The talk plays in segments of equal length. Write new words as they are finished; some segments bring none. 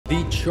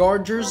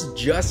Chargers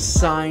just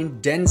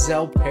signed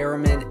Denzel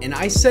Perryman, and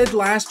I said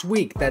last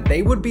week that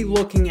they would be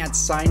looking at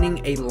signing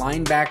a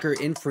linebacker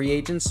in free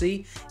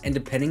agency, and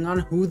depending on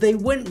who they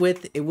went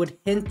with, it would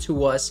hint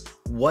to us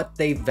what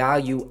they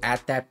value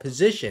at that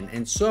position.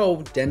 And so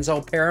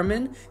Denzel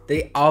Perryman,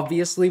 they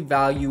obviously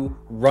value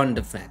run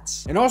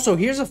defense. And also,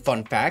 here's a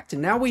fun fact.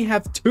 Now we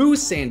have two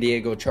San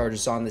Diego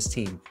Chargers on this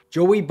team.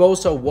 Joey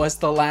Bosa was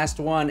the last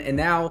one, and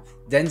now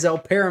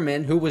Denzel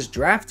Perryman, who was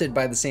drafted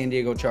by the San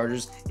Diego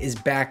Chargers, is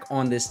back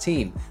on this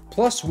team.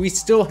 Plus, we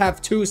still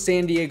have two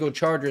San Diego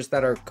Chargers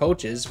that are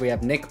coaches. We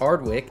have Nick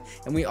Hardwick,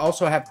 and we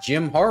also have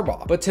Jim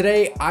Harbaugh. But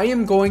today, I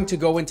am going to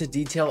go into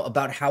detail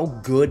about how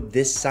good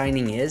this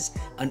signing is,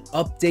 an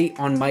update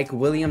on Mike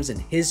Williams and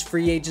his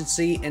free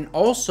agency, and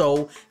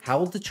also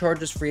how the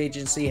Chargers free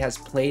agency has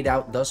played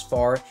out thus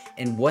far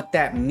and what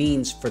that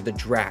means for the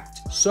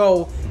draft.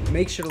 So,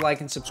 make sure to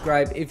like and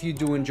subscribe if you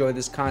do enjoy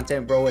this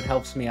content, bro. It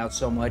helps me out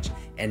so much.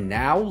 And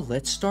now,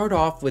 let's start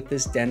off with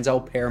this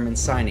Denzel Perryman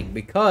signing,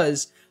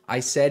 because I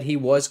said he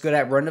was good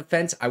at run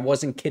defense. I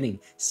wasn't kidding.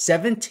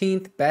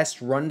 17th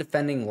best run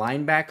defending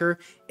linebacker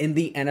in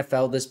the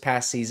NFL this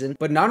past season.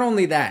 But not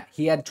only that,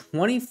 he had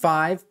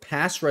 25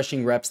 pass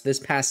rushing reps this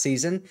past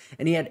season,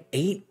 and he had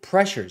 8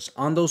 pressures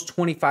on those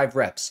 25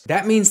 reps.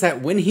 That means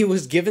that when he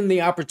was given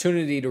the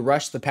opportunity to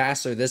rush the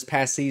passer this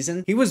past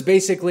season, he was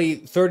basically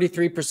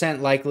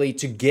 33% likely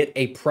to get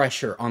a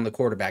pressure on the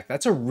quarterback.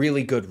 That's a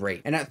really good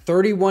rate. And at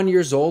 31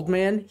 years old,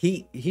 man,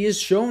 he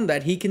has shown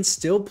that he can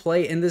still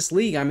play in this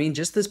league. I mean,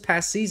 just this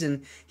past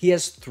season, he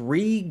has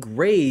 3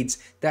 grades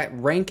that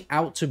rank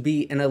out to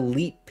be an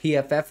elite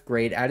PFF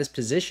grade at his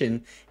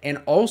position,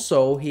 and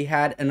also he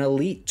had an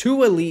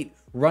two elite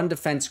run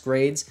defense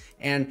grades,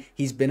 and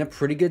he's been a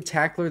pretty good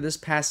tackler this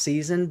past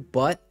season.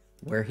 But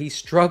where he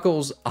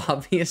struggles,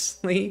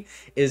 obviously,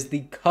 is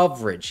the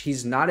coverage.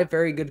 He's not a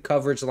very good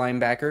coverage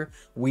linebacker.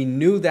 We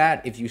knew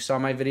that. If you saw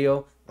my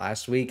video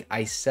last week,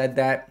 I said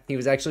that he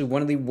was actually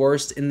one of the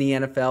worst in the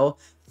NFL.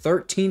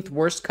 13th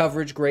worst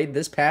coverage grade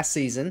this past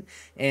season.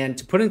 And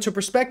to put into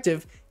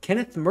perspective,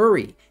 Kenneth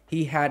Murray,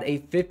 he had a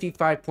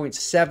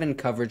 55.7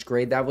 coverage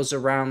grade. That was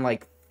around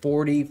like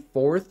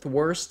 44th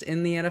worst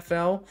in the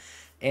NFL.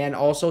 And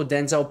also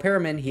Denzel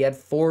Perryman, he had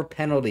 4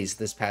 penalties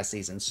this past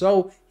season.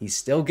 So he's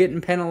still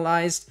getting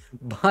penalized,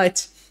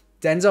 but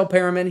Denzel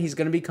Perryman, he's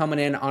going to be coming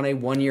in on a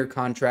 1-year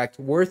contract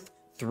worth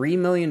 $3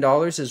 million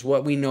is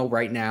what we know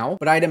right now,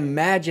 but I'd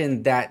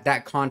imagine that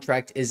that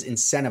contract is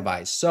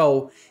incentivized.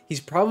 So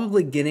he's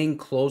probably getting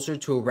closer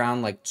to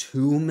around like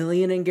 $2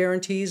 million in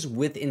guarantees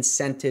with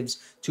incentives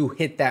to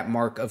hit that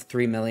mark of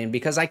 $3 million,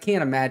 because I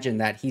can't imagine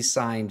that he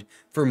signed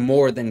for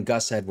more than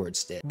Gus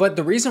Edwards did. But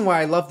the reason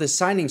why I love this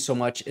signing so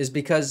much is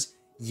because,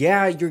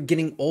 yeah, you're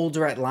getting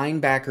older at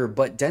linebacker,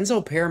 but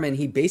Denzel Perryman,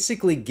 he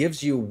basically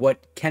gives you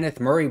what Kenneth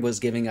Murray was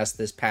giving us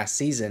this past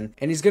season.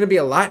 And he's going to be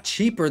a lot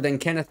cheaper than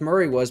Kenneth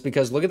Murray was,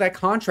 because look at that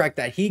contract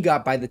that he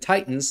got by the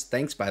Titans.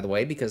 Thanks, by the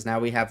way, because now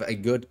we have a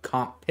good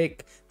comp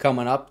pick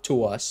coming up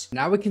to us.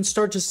 Now we can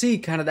start to see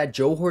kind of that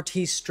Joe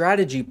Hortiz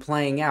strategy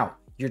playing out.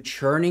 You're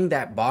churning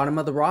that bottom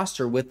of the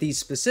roster with these,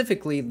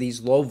 specifically these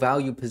low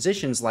value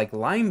positions like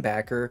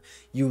linebacker.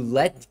 You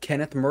let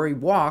Kenneth Murray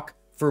walk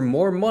for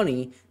more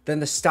money than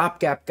the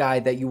stopgap guy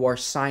that you are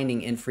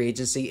signing in free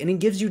agency, and it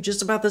gives you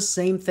just about the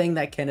same thing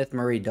that Kenneth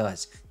Murray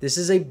does. This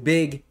is a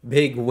big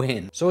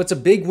win. So it's a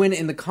big win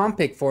in the comp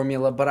pick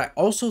formula, but I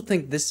also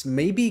think this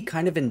may be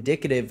kind of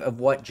indicative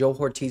of what Joe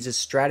Hortiz's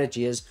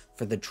strategy is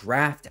for the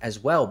draft as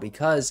well,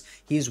 because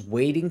he's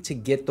waiting to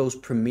get those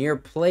premier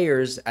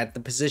players at the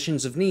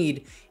positions of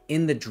need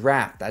in the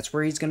draft. That's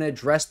where he's going to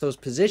address those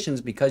positions,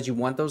 because you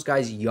want those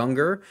guys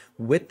younger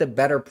with the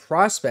better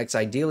prospects.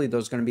 Ideally,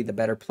 those are going to be the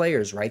better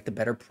players, right? The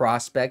better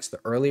prospects,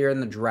 the earlier in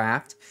the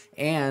draft,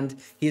 and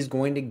he's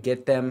going to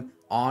get them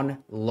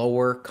on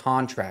lower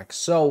contracts.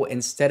 So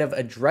instead of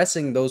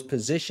addressing those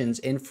positions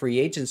in free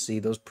agency,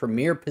 those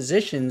premier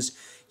positions,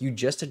 you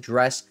just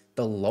address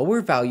the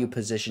lower value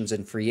positions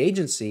in free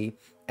agency,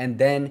 and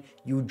then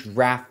you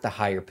draft the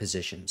higher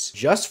positions.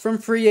 Just from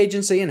free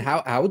agency and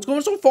how it's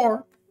going so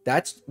far,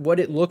 that's what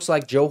it looks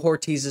like Joe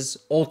Hortiz's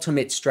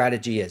ultimate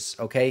strategy is,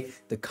 okay?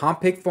 The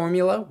comp pick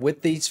formula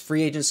with these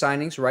free agent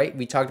signings, right?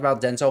 We talked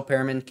about Denzel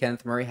Perryman,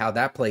 Kenneth Murray, how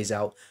that plays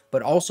out,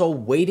 but also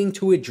waiting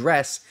to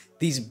address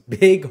these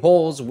big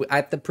holes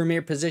at the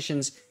premier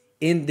positions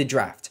in the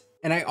draft.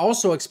 And I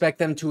also expect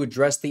them to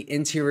address the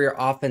interior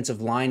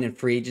offensive line in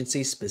free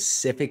agency,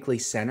 specifically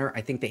center.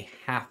 I think they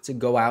have to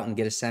go out and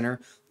get a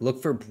center.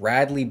 Look for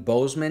Bradley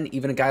Bozeman,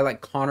 even a guy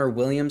like Connor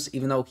Williams,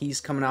 even though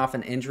he's coming off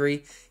an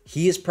injury.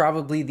 He is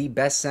probably the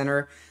best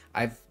center.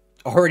 I've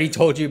already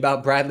told you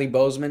about Bradley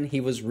Bozeman.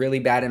 He was really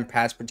bad in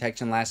pass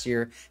protection last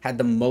year, had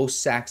the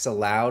most sacks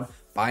allowed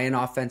by an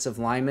offensive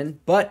lineman,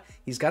 but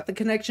he's got the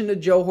connection to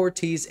Joe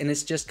Hortiz, and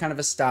it's just kind of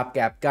a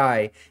stopgap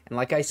guy. And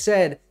like I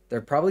said,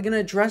 they're probably going to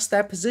address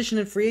that position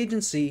in free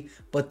agency,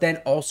 but then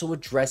also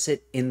address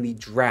it in the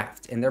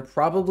draft. And they're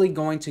probably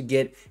going to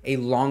get a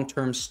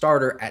long-term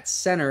starter at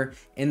center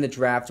in the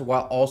draft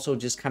while also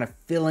just kind of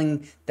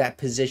filling that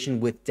position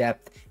with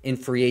depth in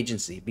free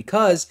agency.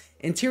 Because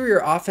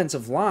interior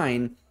offensive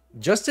line,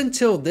 just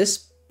until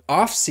this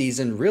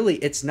offseason, really,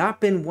 it's not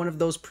been one of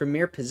those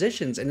premier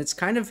positions, and it's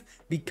kind of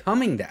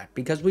becoming that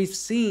because we've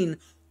seen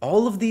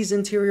all of these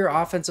interior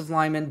offensive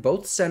linemen,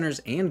 both centers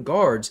and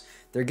guards,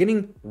 they're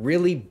getting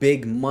really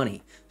big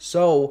money.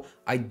 So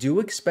I do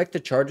expect the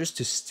Chargers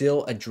to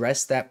still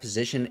address that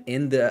position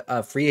in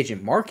the free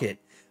agent market,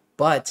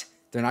 but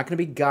they're not going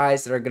to be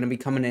guys that are going to be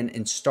coming in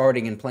and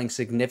starting and playing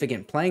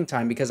significant playing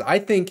time, because I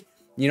think,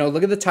 you know,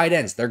 look at the tight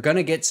ends. They're going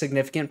to get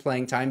significant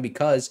playing time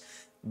because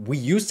we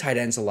use tight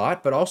ends a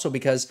lot, but also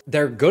because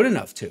they're good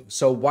enough to.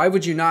 So why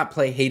would you not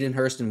play Hayden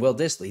Hurst and Will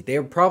Dissly?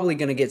 They're probably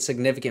going to get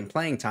significant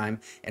playing time,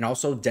 and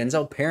also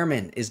Denzel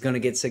Perryman is going to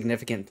get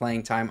significant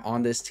playing time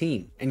on this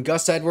team. And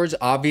Gus Edwards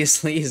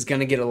obviously is going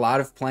to get a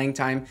lot of playing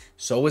time.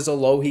 So is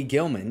Alohi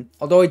Gilman.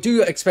 Although I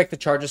do expect the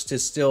Chargers to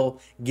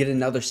still get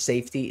another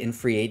safety in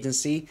free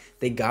agency.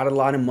 They got a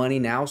lot of money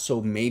now,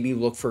 so maybe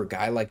look for a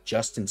guy like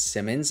Justin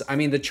Simmons. I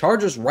mean, the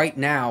Chargers right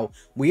now,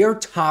 we are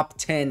top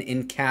 10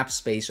 in cap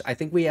space. I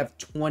think we have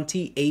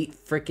 $28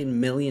 freaking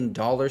million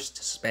to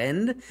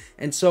spend.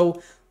 And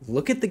so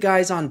look at the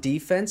guys on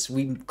defense.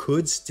 We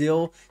could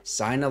still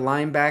sign a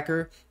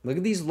linebacker. Look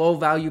at these low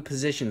value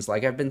positions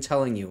like I've been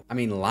telling you. I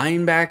mean,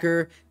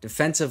 linebacker,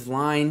 defensive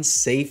line,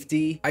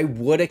 safety. I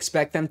would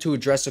expect them to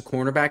address a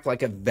cornerback,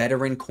 like a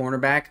veteran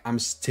cornerback. I'm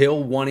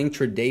still wanting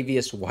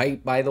Tre'Davious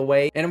White, by the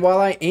way. And while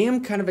I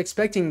am kind of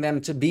expecting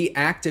them to be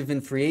active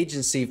in free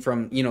agency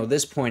from, you know,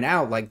 this point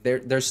out, like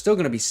they're still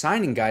going to be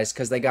signing guys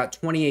because they got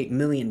 $28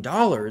 million.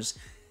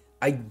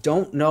 I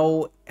don't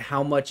know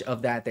how much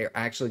of that they're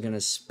actually going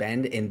to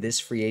spend in this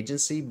free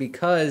agency,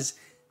 because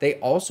they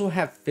also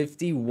have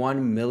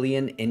 $51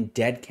 million in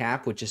dead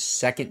cap, which is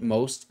second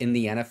most in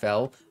the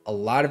NFL. A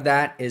lot of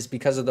that is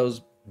because of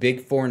those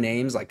big four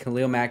names like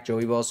Khalil Mack,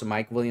 Joey Bosa,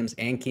 Mike Williams,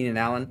 and Keenan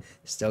Allen.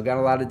 Still got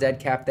a lot of dead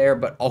cap there,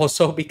 but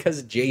also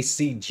because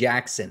JC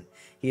Jackson.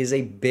 He is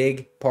a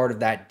big part of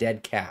that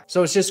dead cap.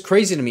 So it's just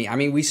crazy to me. I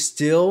mean, we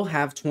still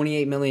have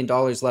 $28 million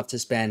left to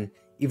spend,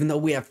 even though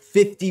we have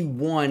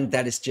 51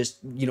 that is just,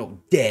 you know,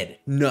 dead,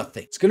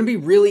 nothing. It's going to be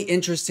really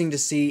interesting to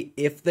see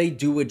if they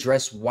do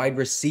address wide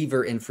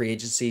receiver in free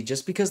agency,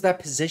 just because that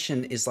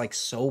position is like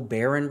so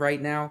barren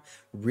right now.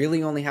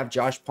 Really only have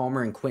Josh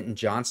Palmer and Quentin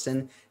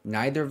Johnston.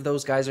 Neither of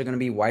those guys are going to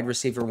be wide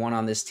receiver one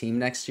on this team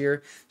next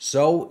year.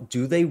 So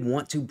do they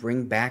want to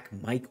bring back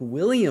Mike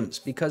Williams?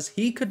 Because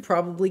he could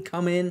probably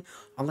come in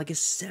on like a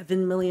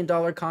 $7 million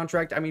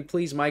contract. I mean,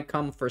 please, Mike,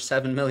 come for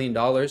 $7 million.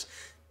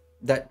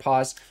 That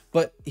pause,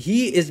 but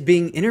he is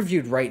being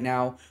interviewed right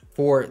now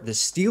for the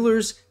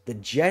Steelers, the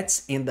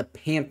Jets, and the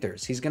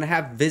Panthers. He's going to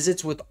have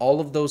visits with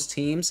all of those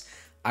teams.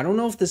 I don't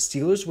know if the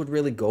Steelers would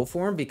really go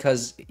for him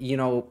because, you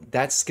know,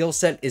 that skill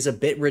set is a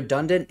bit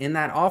redundant in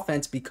that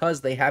offense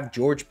because they have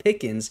George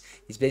Pickens.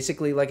 He's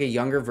basically like a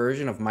younger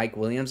version of Mike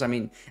Williams. I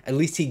mean, at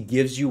least he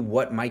gives you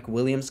what Mike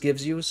Williams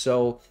gives you.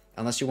 So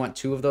unless you want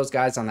two of those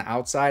guys on the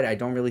outside, I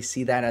don't really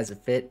see that as a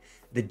fit.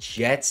 The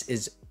Jets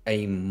is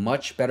a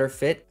much better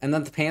fit. And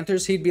then the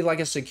Panthers, he'd be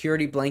like a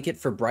security blanket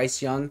for Bryce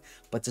Young.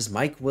 But does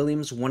Mike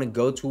Williams want to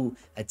go to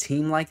a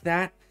team like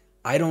that?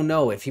 I don't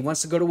know. If he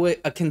wants to go to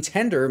a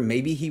contender,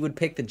 maybe he would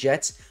pick the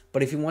Jets.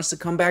 But if he wants to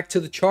come back to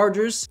the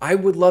Chargers, I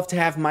would love to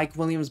have Mike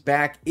Williams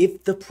back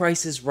if the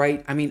price is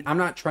right. I mean, I'm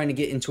not trying to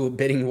get into a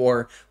bidding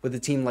war with a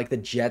team like the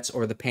Jets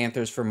or the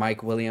Panthers for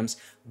Mike Williams,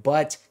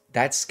 but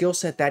that skill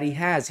set that he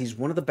has, he's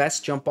one of the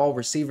best jump ball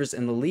receivers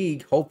in the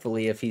league,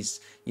 hopefully, if he's,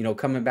 you know,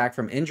 coming back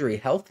from injury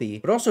healthy.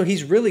 But also,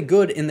 he's really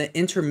good in the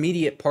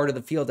intermediate part of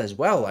the field as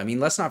well. I mean,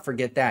 let's not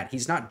forget that.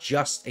 He's not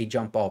just a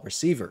jump ball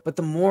receiver. But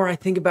the more I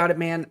think about it,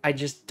 man, I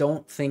just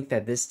don't think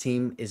that this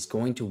team is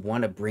going to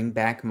want to bring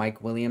back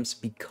Mike Williams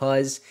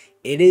because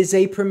it is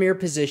a premier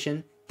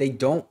position. They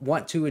don't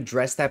want to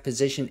address that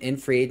position in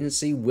free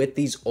agency with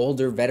these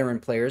older veteran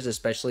players,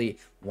 especially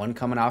one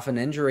coming off an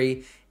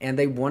injury, and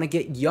they want to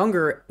get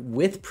younger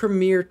with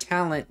premier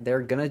talent.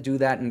 They're going to do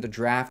that in the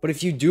draft. But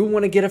if you do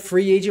want to get a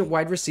free agent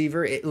wide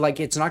receiver,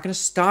 it's not going to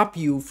stop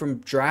you from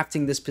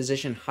drafting this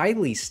position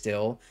highly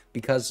still,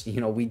 because, you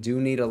know, we do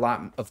need a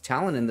lot of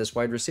talent in this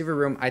wide receiver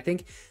room. I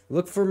think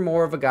look for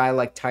more of a guy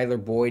like Tyler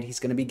Boyd. He's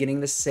going to be getting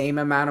the same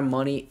amount of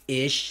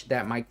money-ish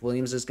that Mike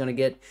Williams is going to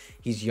get.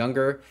 He's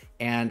younger,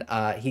 and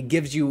he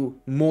gives you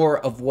more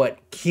of what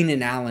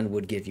Keenan Allen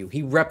would give you.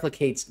 He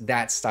replicates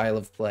that style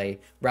of play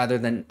rather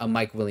than a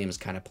Mike Williams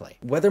kind of play.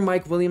 Whether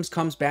Mike Williams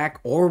comes back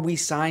or we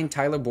sign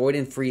Tyler Boyd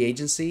in free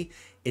agency,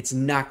 it's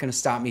not going to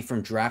stop me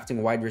from drafting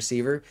a wide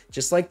receiver.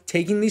 Just like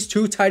taking these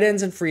two tight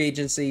ends in free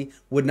agency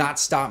would not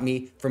stop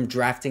me from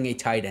drafting a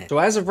tight end. So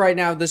as of right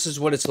now, this is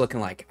what it's looking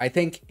like. I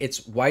think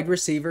it's wide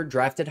receiver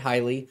drafted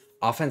highly,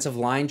 offensive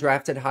line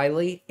drafted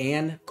highly,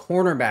 and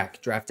cornerback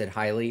drafted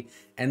highly.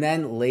 And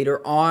then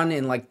later on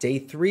in like day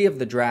 3 of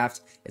the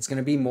draft, it's going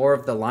to be more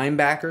of the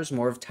linebackers,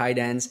 more of tight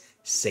ends,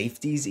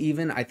 safeties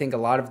even. I think a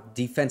lot of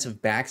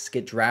defensive backs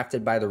get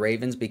drafted by the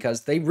Ravens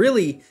because they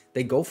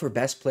go for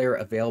best player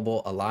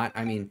available a lot.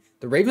 I mean,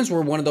 the Ravens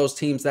were one of those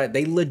teams that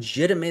they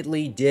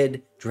legitimately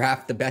did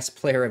draft the best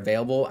player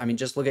available. I mean,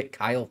 just look at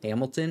Kyle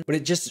Hamilton. But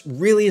it just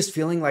really is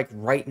feeling like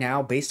right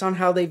now, based on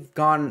how they've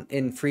gone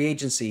in free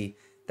agency,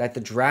 that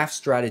the draft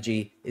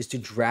strategy is to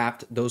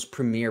draft those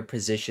premier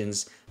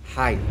positions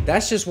high.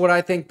 That's just what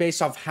I think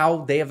based off how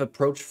they have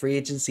approached free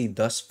agency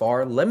thus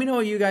far. Let me know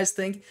what you guys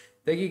think.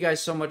 Thank you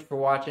guys so much for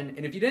watching.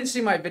 And if you didn't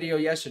see my video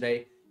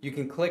yesterday, you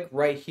can click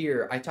right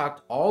here. I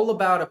talked all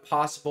about a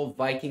possible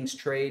Vikings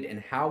trade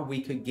and how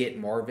we could get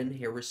Marvin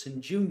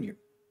Harrison Jr.